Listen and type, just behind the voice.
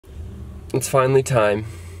It's finally time.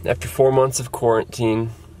 After 4 months of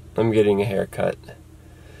quarantine, I'm getting a haircut.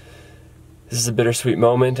 This is a bittersweet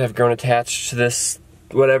moment. I've grown attached to this,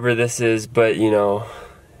 whatever this is, but you know,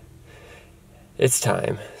 it's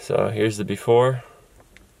time. So here's the before.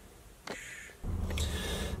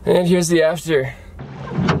 And here's the after.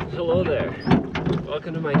 Hello there.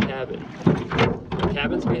 Welcome to my cabin. My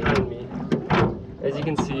cabin's behind me. As you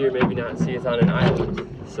can see, or maybe not see, it's on an island.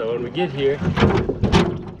 So when we get here,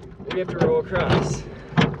 we have to row across.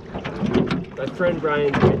 My friend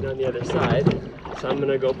Brian's waiting on the other side, so I'm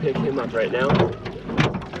gonna go pick him up right now.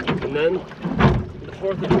 And then the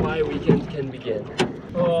 4th of July weekend can begin.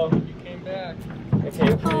 Oh, you came back. I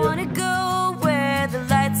came for you. I wanna go where the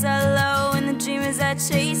lights are low and the dreamers are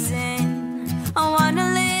chasing. I wanna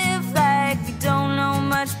live like we don't know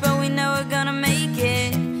much, but we know we're gonna make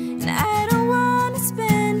it. And I don't wanna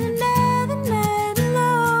spend another night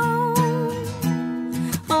alone.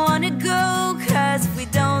 I wanna go, cause if we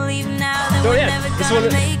don't leave now, then we're never gonna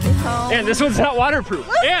make it home. And this one's not waterproof.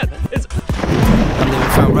 And it's... I'm living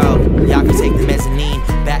front row, y'all can take the mezzanine.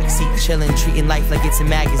 Backseat chillin', treating life like it's a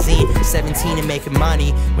magazine. 17 and making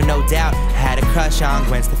money, with no doubt. I had a crush on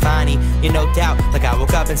Gwen Stefani. You no doubt, like I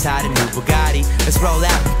woke up inside a new Bugatti. Let's roll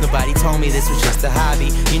out, nobody told me this was just a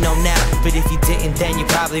hobby. You know now, but if you didn't then you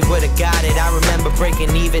probably would've got it. I remember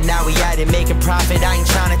breaking even, now we at it making profit. I ain't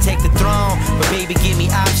trying to take the throne, but baby give me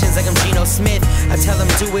options like I'm Geno Smith. I tell them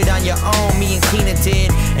do it on your own, me and Tina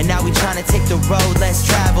did. And now we trying to take the road less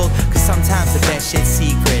traveled, cause sometimes the best shit's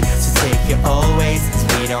secret. So take your old ways,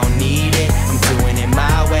 we don't need it. I'm doing it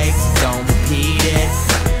my way, so don't repeat it.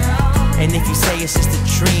 And if you say it's just a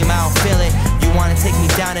dream, I don't feel it. You wanna take me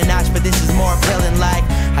down a notch, but this is more appealing. Like,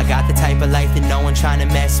 I got the type of life that no one trying to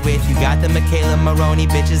mess with. You got the Michaela Maroney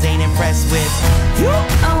bitches ain't impressed with.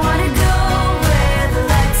 I wanna go where the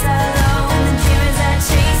lights are low and the dreamers are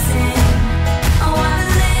chasing. I wanna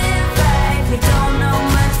live like we don't know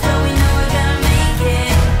much, but we know we're gonna make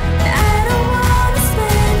it. And I don't wanna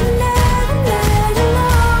spend another night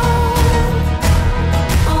alone.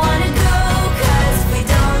 I wanna go, cause if we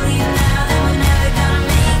don't leave now, then we're never gonna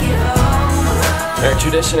make it home. Our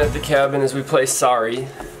tradition at the cabin is we play Sorry.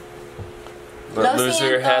 The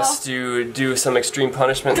loser has to do some extreme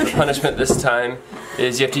punishment. The punishment this time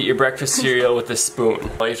is you have to eat your breakfast cereal with a spoon.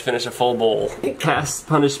 You have to finish a full bowl. Past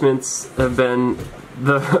punishments have been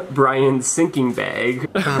the Brian sinking bag.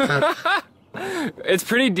 It's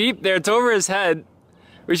pretty deep there. It's over his head.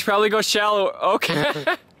 We should probably go shallow. Okay.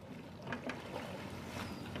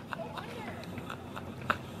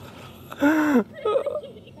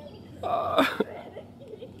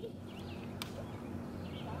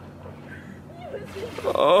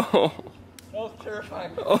 Oh. That was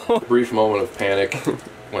terrifying. Oh. Brief moment of panic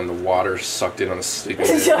when the water sucked in on a sleeping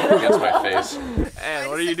bag against my face. And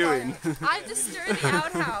what are you doing? I just stirred the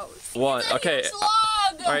outhouse. One. Okay. All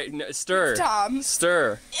right. Stir. Tom.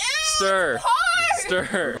 Stir. Ew, Stir. hard.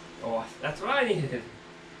 Stir. Oh, that's what I needed.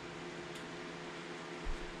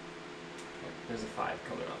 There's a 5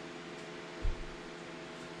 coming up.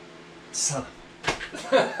 Son.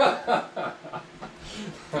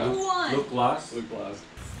 One. Lip gloss. Lip gloss.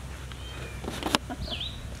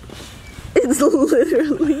 It's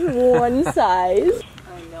literally one size.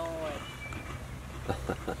 I know it.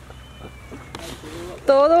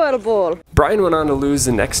 Todo el bol. Brian went on to lose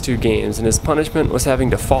the next 2 games, and his punishment was having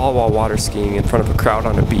to fall while water skiing in front of a crowd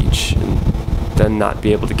on a beach, and then not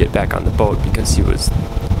be able to get back on the boat because he was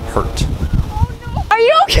hurt. Oh, no. Are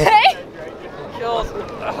you okay? Kills me.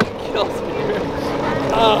 Kills me.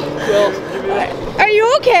 Kills me. Are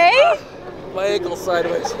you okay? My ankle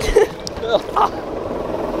sideways.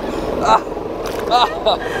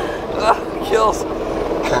 Kills.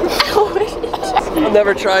 I'm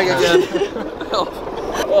never trying again. Help.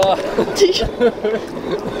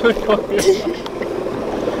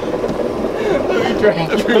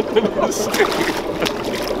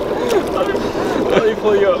 Let me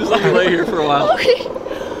pull you up. Just let me lay here for a while. Okay.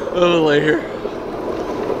 I'm gonna lay here.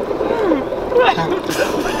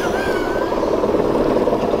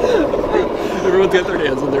 Everyone's got their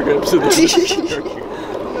hands on their hips.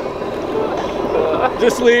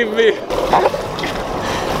 Just leave me.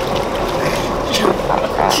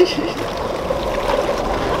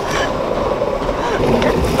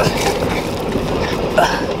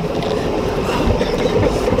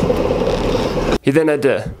 He then had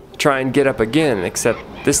to try and get up again, except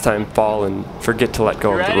this time fall and forget to let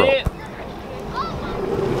go of the rope.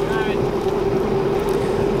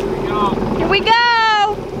 Here we go.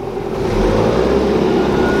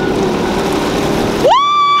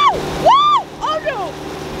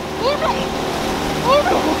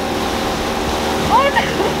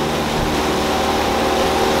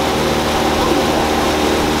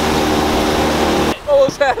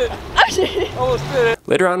 had it. Almost did it.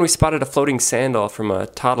 Later on, we spotted a floating sandal from a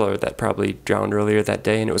toddler that probably drowned earlier that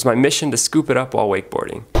day, and it was my mission to scoop it up while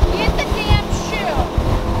wakeboarding. Get the damn shoe.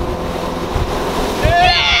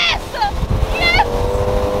 Yes! Yes!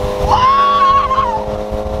 Wow!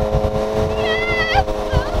 Yes!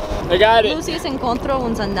 I got it! Lucius encontró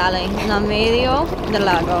un sandale en medio del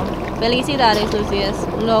lago. Felicidades, Lucius.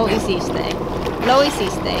 Lo hiciste. Lo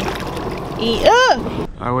hiciste. Y...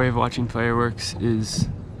 Our way of watching fireworks is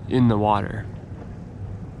in the water.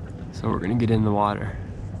 So we're gonna get in the water.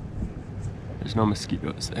 There's no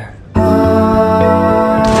mosquitoes there.